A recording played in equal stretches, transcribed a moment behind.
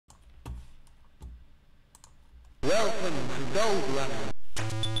Welcome to Goldrunner.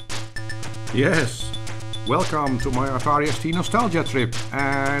 Yes, welcome to my Atari ST nostalgia trip.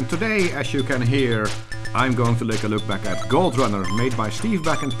 And today, as you can hear, I'm going to take a look back at Goldrunner, made by Steve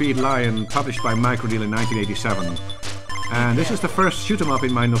Beck and Pete Lyon, published by Microdeal in 1987. And this is the first shoot 'em up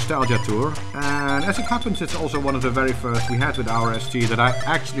in my nostalgia tour. And as it happens, it's also one of the very first we had with our ST that I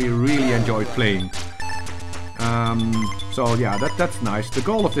actually really enjoyed playing. So yeah, that's nice. The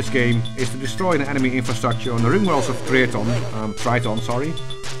goal of this game is to destroy an enemy infrastructure on the ring worlds of Triton.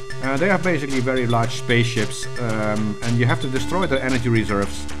 They are basically very large spaceships, and you have to destroy their energy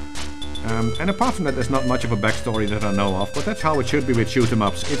reserves. And apart from that, there's not much of a backstory that I know of, but that's how it should be with shoot 'em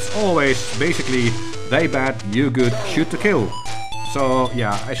ups. It's always basically they bad, you good, shoot to kill. So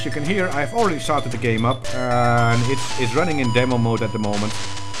yeah, as you can hear, I've already started the game up, and it's running in demo mode at the moment.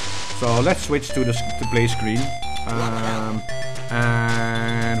 So let's switch to the play screen,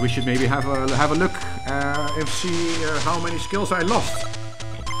 and we should maybe have a look and see how many skills I lost.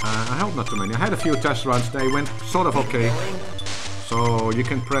 I hope not too many. I had a few test runs. They went sort of okay. So you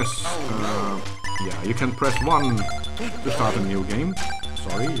can press, you can press 1 to start a new game.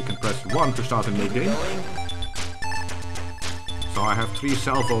 Sorry, you can press 1 to start a new game. So I have 3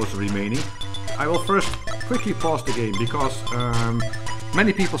 salvos remaining. I will first quickly pause the game because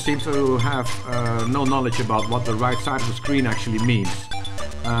many people seem to have no knowledge about what the right side of the screen actually means.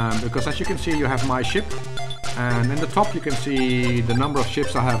 Because as you can see, you have my ship. And in the top you can see the number of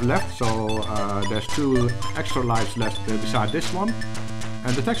ships I have left, so there's 2 extra lives left beside this one.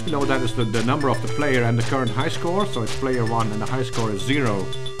 And the text below that is the number of the player and the current high score, so it's player 1 and the high score is 0.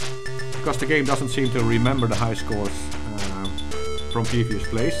 Because the game doesn't seem to remember the high scores from previous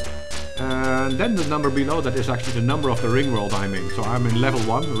plays. And then the number below that is actually the number of the ring world I'm in. So I'm in level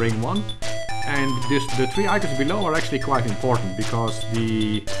 1, ring 1. And the 3 icons below are actually quite important because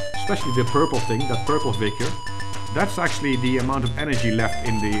especially the purple thing, that purple figure, that's actually the amount of energy left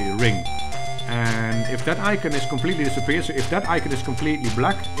in the ring. And if that icon is completely disappeared, so if that icon is completely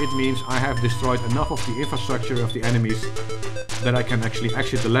black, it means I have destroyed enough of the infrastructure of the enemies that I can actually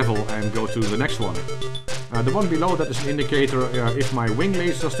exit the level and go to the next one. The one below that is an indicator if my wing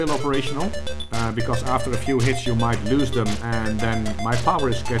lasers are still operational, because after a few hits you might lose them, and then my firepower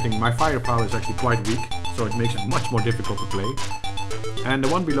is actually quite weak, so it makes it much more difficult to play. And the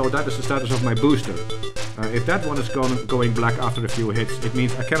one below that is the status of my booster. If that one is going black after a few hits, it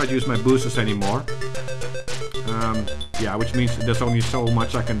means I cannot use my boosters anymore. Which means there's only so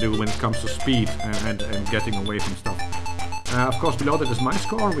much I can do when it comes to speed and getting away from stuff. Of course, below that is my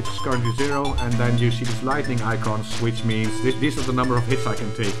score, which is currently 0, and then you see these lightning icons, which means these are the number of hits I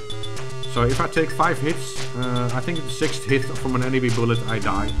can take. So if I take 5 hits, I think the 6th hit from an enemy bullet, I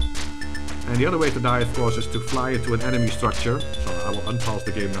die. And the other way to die, of course, is to fly into an enemy structure. So I will unpause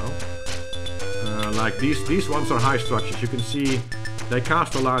the game now. Like these ones are high structures. You can see they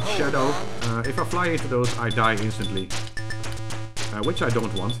cast a large shadow. If I fly into those, I die instantly, which I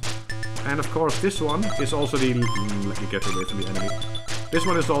don't want. And of course, this one is also the... let me get away from the enemy. This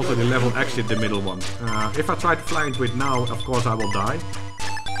one is also the level exit, the middle one. If I try to fly into it now, of course I will die.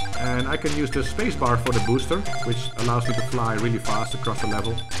 And I can use the spacebar for the booster, which allows me to fly really fast across the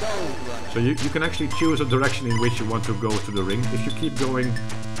level. So you can actually choose a direction in which you want to go to the ring. If you keep going,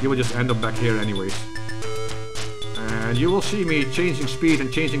 you will just end up back here anyways. And you will see me changing speed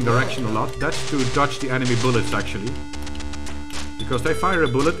and changing direction a lot. That's to dodge the enemy bullets actually. Because they fire a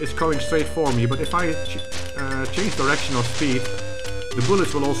bullet, it's going straight for me, but if I change direction or speed, the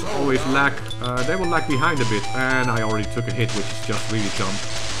bullets will also always lag, they will lag behind a bit, and I already took a hit, which is just really dumb.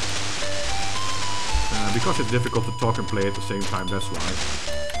 Because it's difficult to talk and play at the same time, that's why.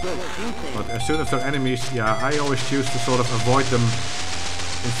 But as soon as they're enemies, yeah, I always choose to sort of avoid them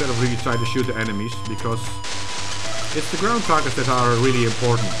instead of really try to shoot the enemies, because it's the ground targets that are really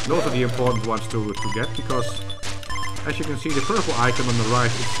important. Those are the important ones to get, because as you can see, the purple icon on the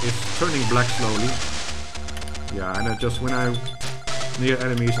right is turning black slowly. Yeah, and when I'm near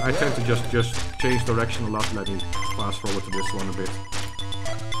enemies, I tend to just change direction a lot. Let me fast forward to this one a bit.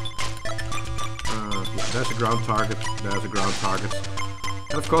 There's a ground target, there's a ground target.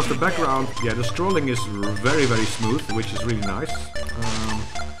 And of course the background, yeah, the scrolling is very, very smooth, which is really nice.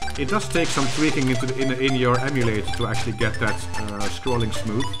 It does take some tweaking in your emulator to actually get that scrolling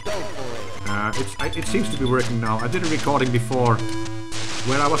smooth. It seems to be working now. I did a recording before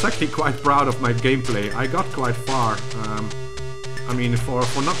where I was actually quite proud of my gameplay. I got quite far. I mean, for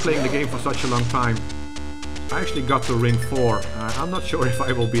not playing the game for such a long time, I actually got to ring 4. I'm not sure if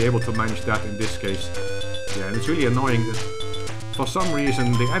I will be able to manage that in this case. Yeah, and it's really annoying that for some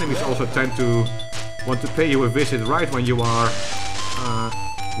reason the enemies also tend to want to pay you a visit right when you are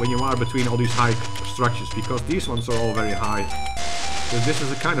between all these high structures, because these ones are all very high. So this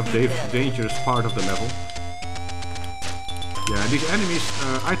is a kind of dangerous part of the level. Yeah, and these enemies,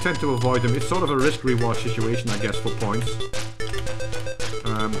 I tend to avoid them. It's sort of a risk-reward situation, I guess, for points.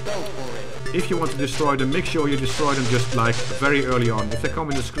 If you want to destroy them, make sure you destroy them just like very early on. If they come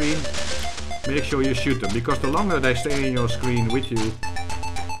in the screen, make sure you shoot them, because the longer they stay in your screen with you,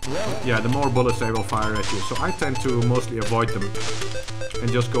 yeah, the more bullets they will fire at you. So I tend to mostly avoid them and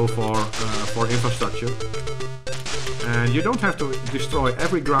just go for infrastructure. And you don't have to destroy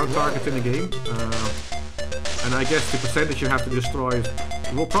every ground target in the game. And I guess the percentage you have to destroy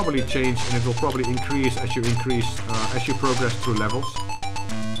will probably change, and it will probably increase as you progress through levels.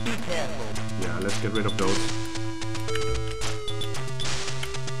 Yeah, let's get rid of those.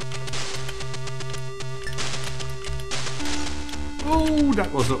 Oh,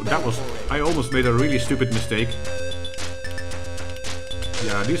 that was I almost made a really stupid mistake.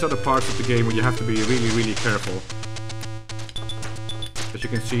 Yeah, these are the parts of the game where you have to be really, really careful. As you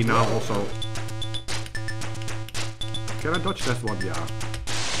can see now also. Can I dodge that one? Yeah.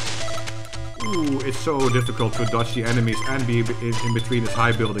 Ooh, it's so difficult to dodge the enemies and be in between these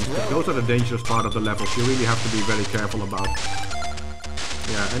high buildings. Those are the dangerous part of the levels. You really have to be very careful about.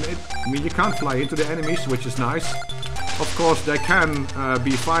 Yeah, and I mean, you can't fly into the enemies, which is nice. Of course, they can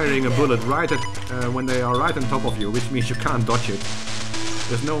be firing a bullet right at when they are right on top of you, which means you can't dodge it.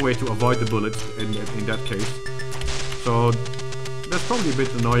 There's no way to avoid the bullets in that case. So that's probably a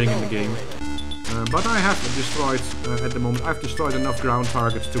bit annoying in the game. But I have destroyed, at the moment, I've destroyed enough ground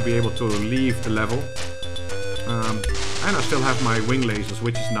targets to be able to leave the level. And I still have my wing lasers,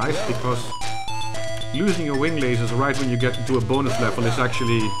 which is nice, because losing your wing lasers right when you get into a bonus level is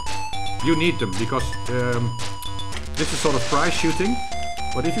actually... You need them, because this is sort of prize shooting.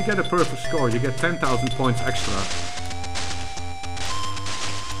 But if you get a perfect score, you get 10,000 points extra.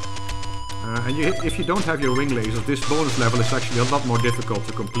 And if you don't have your wing lasers, this bonus level is actually a lot more difficult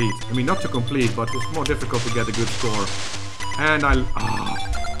to complete. I mean, not to complete, but it's more difficult to get a good score. And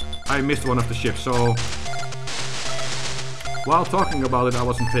I missed one of the ships, so... While talking about it, I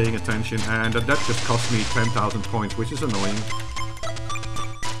wasn't paying attention, and that just cost me 10,000 points, which is annoying.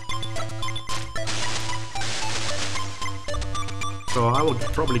 So I will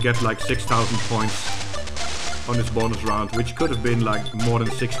probably get like 6,000 points on this bonus round, which could have been like more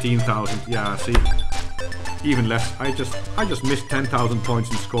than 16,000. Yeah, see, even less. I just missed 10,000 points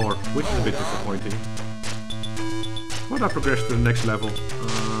in score, which is a bit disappointing. But I progressed to the next level.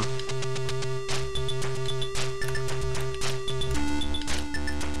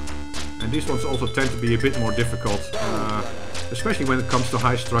 And these ones also tend to be a bit more difficult, especially when it comes to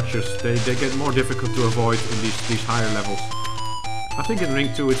high structures. They get more difficult to avoid in these higher levels. I think in Ring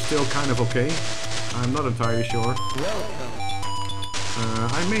 2 it's still kind of okay. I'm not entirely sure.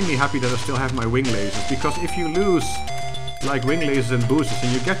 I'm mainly happy that I still have my wing lasers, because if you lose like wing lasers and boosters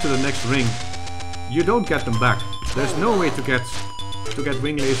and you get to the next ring, you don't get them back. There's no way to get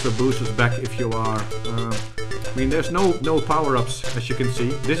wing lasers or boosters back if you are... I mean, there's no power-ups, as you can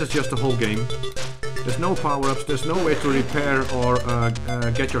see. This is just the whole game. There's no power-ups, there's no way to repair or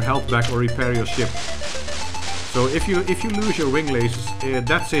get your health back or repair your ship. So if you lose your wing lasers,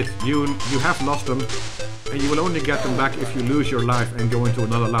 that's it. You have lost them, and you will only get them back if you lose your life and go into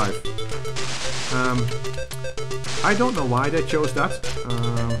another life. I don't know why they chose that.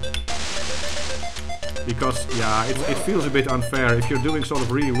 Because yeah, it feels a bit unfair. If you're doing sort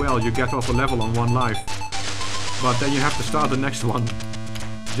of really well, you get off a level on one life, but then you have to start the next one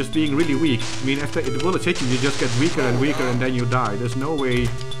just being really weak. I mean, after the bullets hit you, you just get weaker and weaker, and then you die. There's no way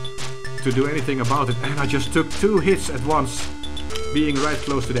to do anything about it, and I just took 2 hits at once, being right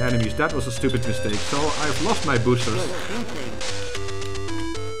close to the enemies. That was a stupid mistake. So I've lost my boosters.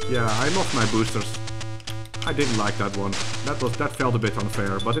 Yeah, I lost my boosters. I didn't like that one. That felt a bit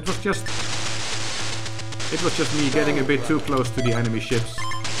unfair, but it was just me getting a bit too close to the enemy ships.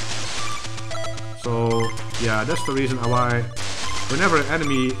 So yeah, that's the reason why whenever an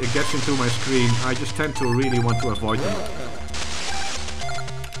enemy gets into my screen, I just tend to really want to avoid them.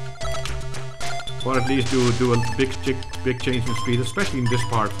 Or at least do a big change in speed, especially in this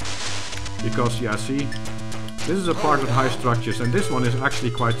part. Because yeah, see, this is a part with high structures, and this one is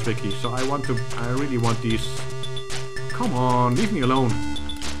actually quite tricky. So I really want these. Come on, leave me alone.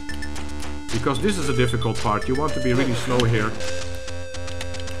 Because this is a difficult part. You want to be really slow here.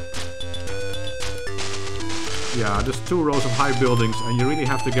 Yeah, there's 2 rows of high buildings, and you really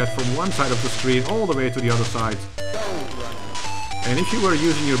have to get from one side of the screen all the way to the other side. And if you were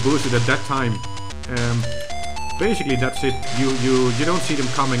using your booster at that time, basically that's it. You don't see them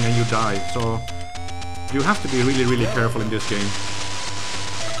coming and you die. So you have to be really, really careful in this game.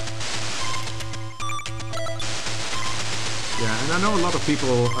 Yeah, and I know a lot of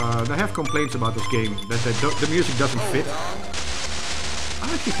people, they have complaints about this game, that the music doesn't fit.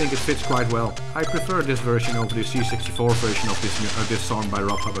 I actually think it fits quite well. I prefer this version over the C64 version of this song by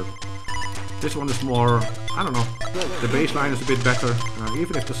Rob Hubbard. This one is more, I don't know, the bass line is a bit better,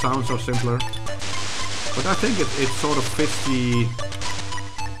 even if the sounds are simpler. But I think it sort of fits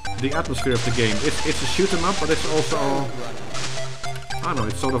the atmosphere of the game. It's a shoot 'em up, but it's also, I don't know,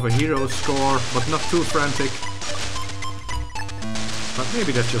 it's sort of a hero score, but not too frantic. But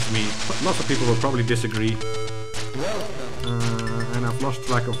maybe that's just me. Lots of people will probably disagree. And I've lost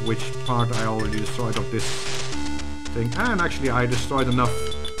track of which part I already destroyed of this thing. And actually I destroyed enough.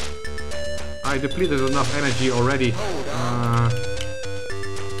 I depleted enough energy already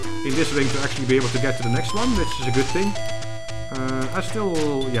in this ring to actually be able to get to the next one, which is a good thing. I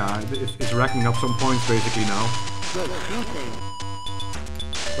still, yeah, it's racking up some points basically now.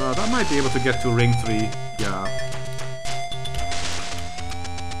 But I might be able to get to ring 3, yeah.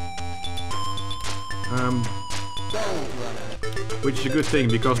 Which is a good thing,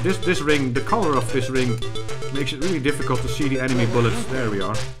 because this ring, the color of this ring, makes it really difficult to see the enemy bullets. There we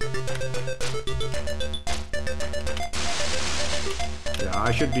are. Yeah,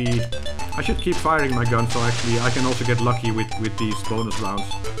 I should keep firing my gun, so actually I can also get lucky with these bonus rounds.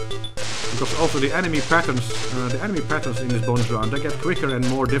 Because also the enemy patterns in this bonus round, they get quicker and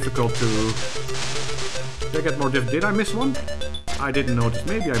more difficult to. They get more difficult. Did I miss one? I didn't notice.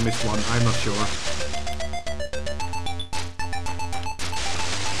 Maybe I missed one. I'm not sure.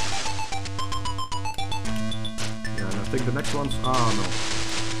 I think the next one's... Oh no.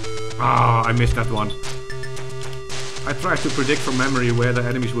 Ah, I missed that one. I tried to predict from memory where the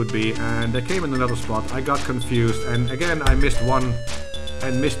enemies would be, and they came in another spot. I got confused, and again I missed one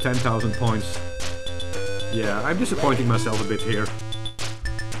and missed 10,000 points. Yeah, I'm disappointing myself a bit here.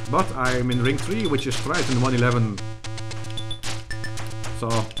 But I'm in ring 3, which is Triton 111. So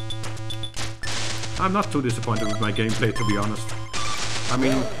I'm not too disappointed with my gameplay, to be honest. I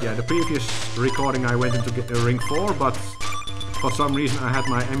mean, yeah, the previous recording I went into ring 4, but for some reason I had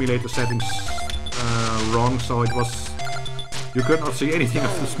my emulator settings wrong, so it was... You could not see anything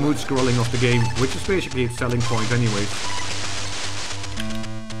of the smooth scrolling of the game, which is basically its selling point anyways.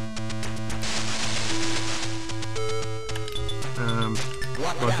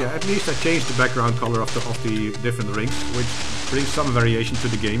 But yeah, at least I changed the background color of the different rings, which brings some variation to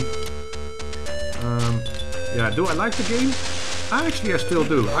the game. Yeah, do I like the game? Actually, I still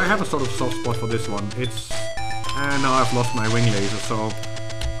do. I have a sort of soft spot for this one. And now I've lost my wing laser, so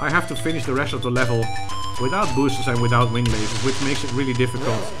I have to finish the rest of the level without boosters and without wing lasers, which makes it really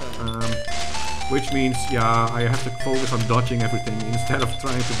difficult. Which means, yeah, I have to focus on dodging everything instead of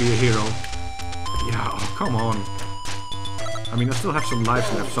trying to be a hero. Yeah, oh, come on. I mean, I still have some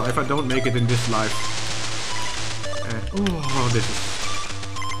lives left, so if I don't make it in this life... oh, this is...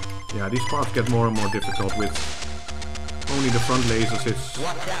 Yeah, these parts get more and more difficult with only the front lasers.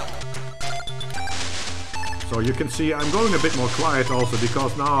 So you can see I'm going a bit more quiet also,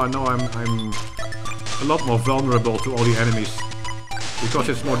 because now I know I'm a lot more vulnerable to all the enemies. Because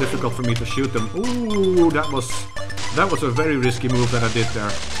it's more difficult for me to shoot them. Ooh, that was a very risky move that I did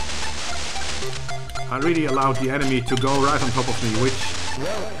there. I really allowed the enemy to go right on top of me, which,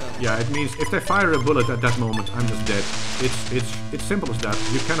 yeah, it means if they fire a bullet at that moment, I'm just dead. It's simple as that.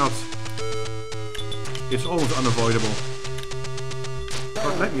 You cannot... It's almost unavoidable.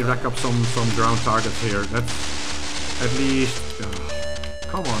 But let me rack up some ground targets here. That's at least...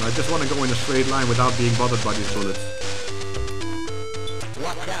 come on, I just want to go in a straight line without being bothered by these bullets.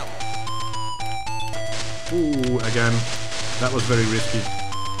 Watch out! Ooh, again, that was very risky.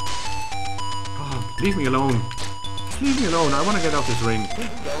 Leave me alone. Just leave me alone. I want to get out this ring.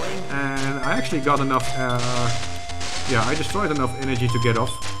 And I actually got enough... yeah, I destroyed enough energy to get off.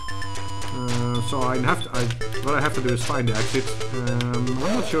 So what I have to do is find the exit.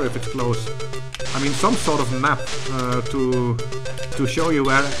 I'm not sure if it's close. I mean, some sort of map to show you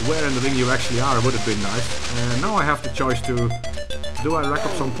where in the ring you actually are would have been nice. And now I have the choice to... Do I rack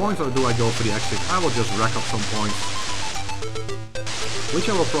up some points or do I go for the exit? I will just rack up some points. Which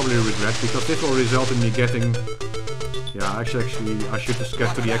I will probably regret, because this will result in me getting... Yeah, actually, I should just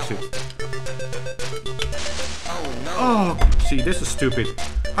get to the exit. Oh, see, this is stupid.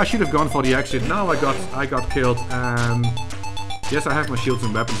 I should have gone for the exit. Now I got killed, and... Yes, I have my shields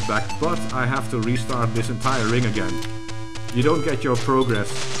and weapons back, but I have to restart this entire ring again. You don't get your progress.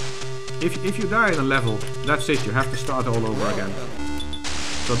 If you die in a level, that's it, you have to start all over again.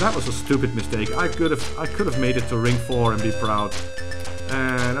 So that was a stupid mistake. I could have made it to ring 4 and be proud.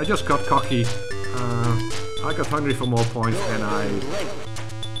 And I just got cocky. I got hungry for more points and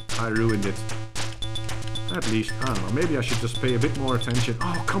I ruined it. At least, I don't know, maybe I should just pay a bit more attention.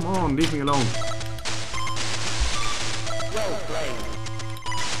 Oh, come on, leave me alone. Well played.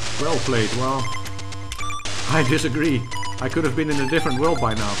 Well played, well, I disagree. I could have been in a different world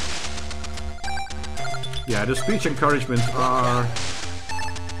by now. Yeah, the speech encouragements are...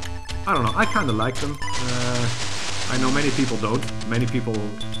 I don't know, I kinda like them. I know many people don't. Many people,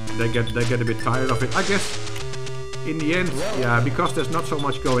 they get a bit tired of it. I guess, in the end, yeah, because there's not so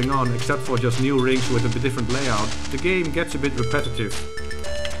much going on, except for just new rings with a bit different layout, the game gets a bit repetitive.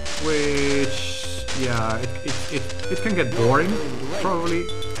 Which, yeah, it can get boring, probably,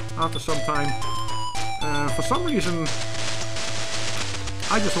 after some time. For some reason,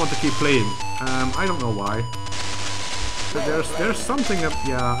 I just want to keep playing. I don't know why. But there's something that,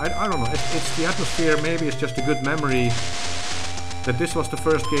 yeah, I don't know, it's the atmosphere, maybe it's just a good memory that this was the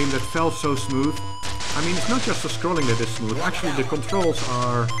first game that felt so smooth. I mean, it's not just the scrolling that is smooth, actually the controls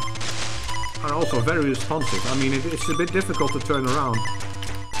are also very responsive. I mean, it's a bit difficult to turn around.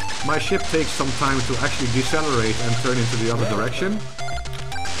 My ship takes some time to actually decelerate and turn into the other direction.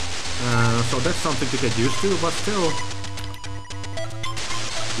 So that's something to get used to, but still...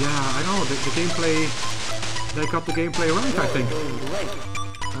 Yeah, I know, the gameplay... They got the gameplay right, I think.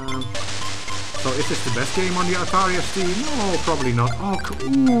 So is this the best game on the Atari ST? No, probably not. Oh,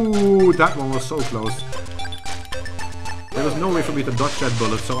 ooh, that one was so close. There was no way for me to dodge that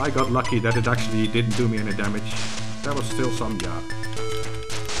bullet, so I got lucky that it actually didn't do me any damage. That was still some, yeah.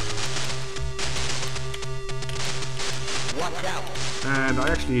 Watch out. And I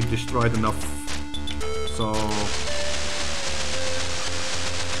actually destroyed enough, so...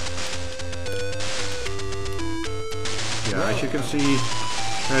 Yeah, as you can see,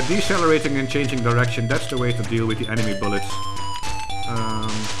 decelerating and changing direction, that's the way to deal with the enemy bullets.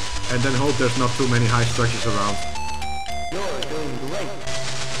 And then hope there's not too many high structures around. You're doing great.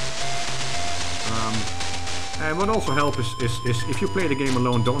 And what also helps is if you play the game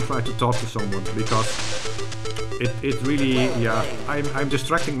alone, don't try to talk to someone, because it really, yeah, I'm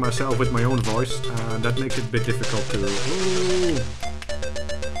distracting myself with my own voice, and that makes it a bit difficult to... Ooh.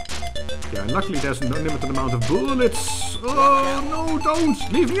 Yeah, and luckily there's an unlimited amount of bullets. Oh no, don't!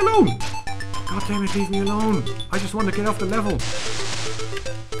 Leave me alone! God damn it, leave me alone! I just want to get off the level.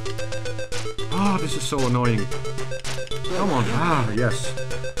 Ah, this is so annoying. Come on, ah, yes.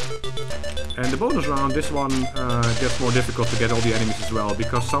 And the bonus round, this one gets more difficult to get all the enemies as well,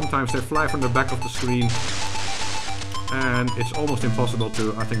 because sometimes they fly from the back of the screen and it's almost impossible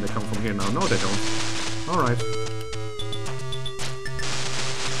to... I think they come from here now. No, they don't. Alright.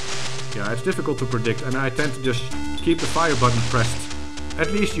 Yeah, it's difficult to predict, and I tend to just keep the fire button pressed.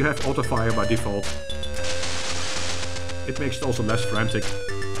 At least you have auto fire by default. It makes it also less frantic.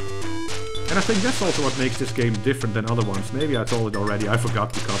 And I think that's also what makes this game different than other ones. Maybe I told it already, I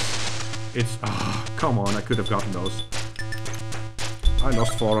forgot, because it's... Ah, come on, I could have gotten those. I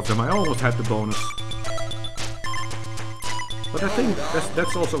lost 4 of them, I almost had the bonus. But I think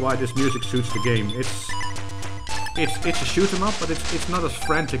that's also why this music suits the game. It's a shoot 'em up, but it's not as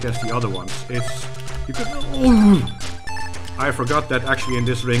frantic as the other ones. It's... You could... Oh, I forgot that actually in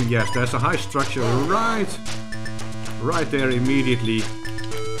this ring, yes, there's a high structure right there immediately.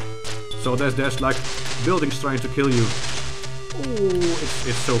 So there's like buildings trying to kill you. Oh,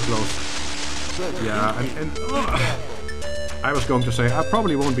 it's so close. Yeah, and I was going to say I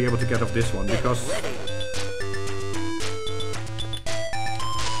probably won't be able to get off this one, because...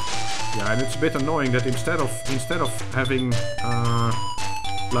 Yeah, and it's a bit annoying that instead of having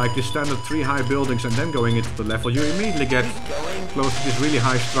like the standard 3 high buildings and then going into the level, you immediately get close to these really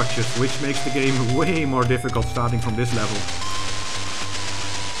high structures, which makes the game way more difficult starting from this level.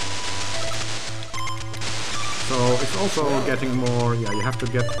 So it's also getting more, yeah, you have to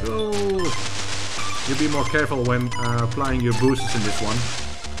get, you be more careful when applying your boosts in this one.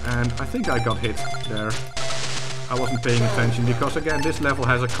 And I think I got hit there. I wasn't paying attention, because again this level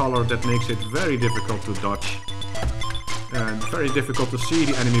has a color that makes it very difficult to dodge. And very difficult to see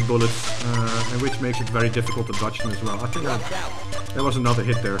the enemy bullets, and which makes it very difficult to dodge them as well. I think there was another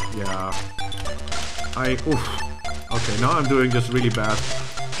hit there, yeah. Okay, now I'm doing this really bad.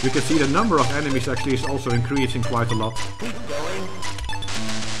 You can see the number of enemies actually is also increasing quite a lot.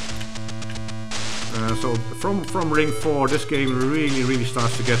 So from ring 4, this game really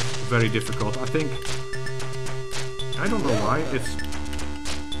starts to get very difficult. I think... I don't know why,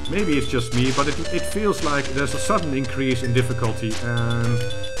 maybe it's just me, but it feels like there's a sudden increase in difficulty, and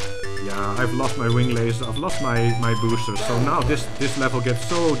yeah, I've lost my wing laser, I've lost my boosters, so now this level gets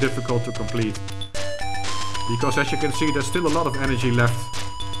so difficult to complete. Because as you can see, there's still a lot of energy left.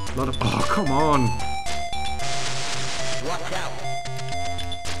 A lot of... Oh, come on! Watch out!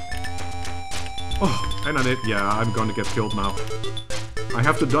 Oh, and yeah, I'm gonna get killed now. I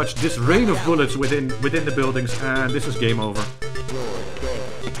have to dodge this rain of bullets within the buildings, and this is game over.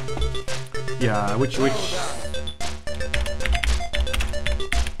 Yeah, which...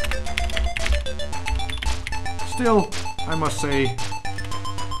 Still, I must say,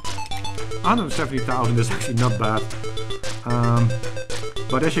 170,000 is actually not bad.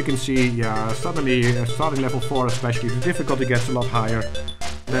 But as you can see, yeah, suddenly, starting level 4 especially, the difficulty gets a lot higher.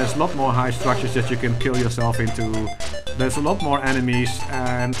 There's a lot more high structures that you can kill yourself into. There's a lot more enemies,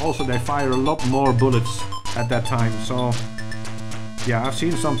 and also they fire a lot more bullets at that time. So, yeah, I've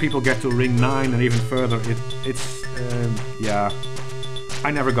seen some people get to ring 9 and even further. Yeah,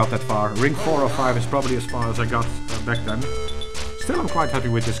 I never got that far. Ring 4 or 5 is probably as far as I got back then. Still, I'm quite happy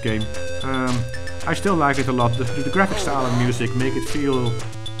with this game. I still like it a lot. The graphic style and music make it feel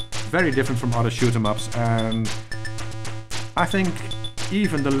very different from other shoot 'em ups, and I think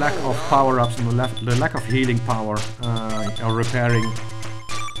even the lack of power-ups and the lack of healing power or repairing,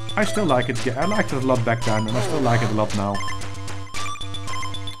 I still like it. I liked it a lot back then, and I still like it a lot now.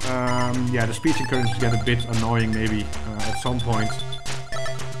 Yeah, the speech encouragements get a bit annoying maybe at some point.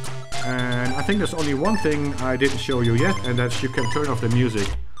 And I think there's only one thing I didn't show you yet, and that's you can turn off the music.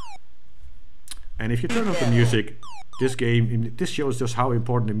 And if you turn off the music, this shows just how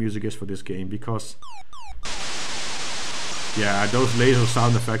important the music is for this game, because yeah, those laser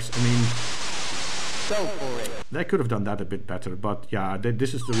sound effects, I mean, they could have done that a bit better, but yeah,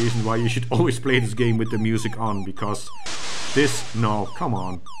 this is the reason why you should always play this game with the music on, because no, come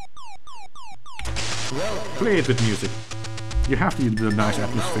on. Play it with music. You have to use the nice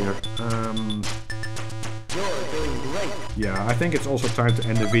atmosphere. Yeah, I think it's also time to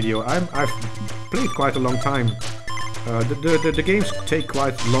end the video. I've played quite a long time. The games take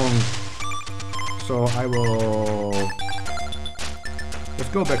quite long, so I will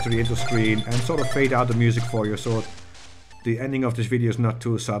just go back to the intro screen and sort of fade out the music for you, so the ending of this video is not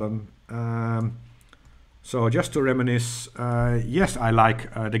too sudden. So just to reminisce, yes, I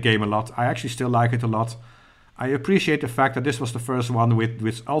like the game a lot. I actually still like it a lot. I appreciate the fact that this was the first one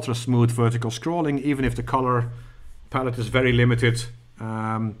with ultra smooth vertical scrolling, even if the color palette is very limited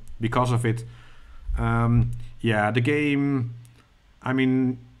because of it. Yeah, the game, I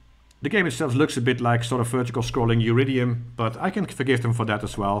mean, the game itself looks a bit like sort of vertical scrolling Iridium, but I can forgive them for that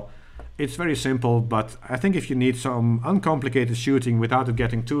as well. It's very simple, but I think if you need some uncomplicated shooting without it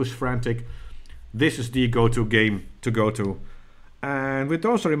getting too frantic, this is the go-to game to go to. And with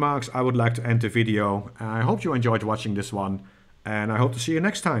those remarks, I would like to end the video. I hope you enjoyed watching this one, and I hope to see you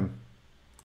next time.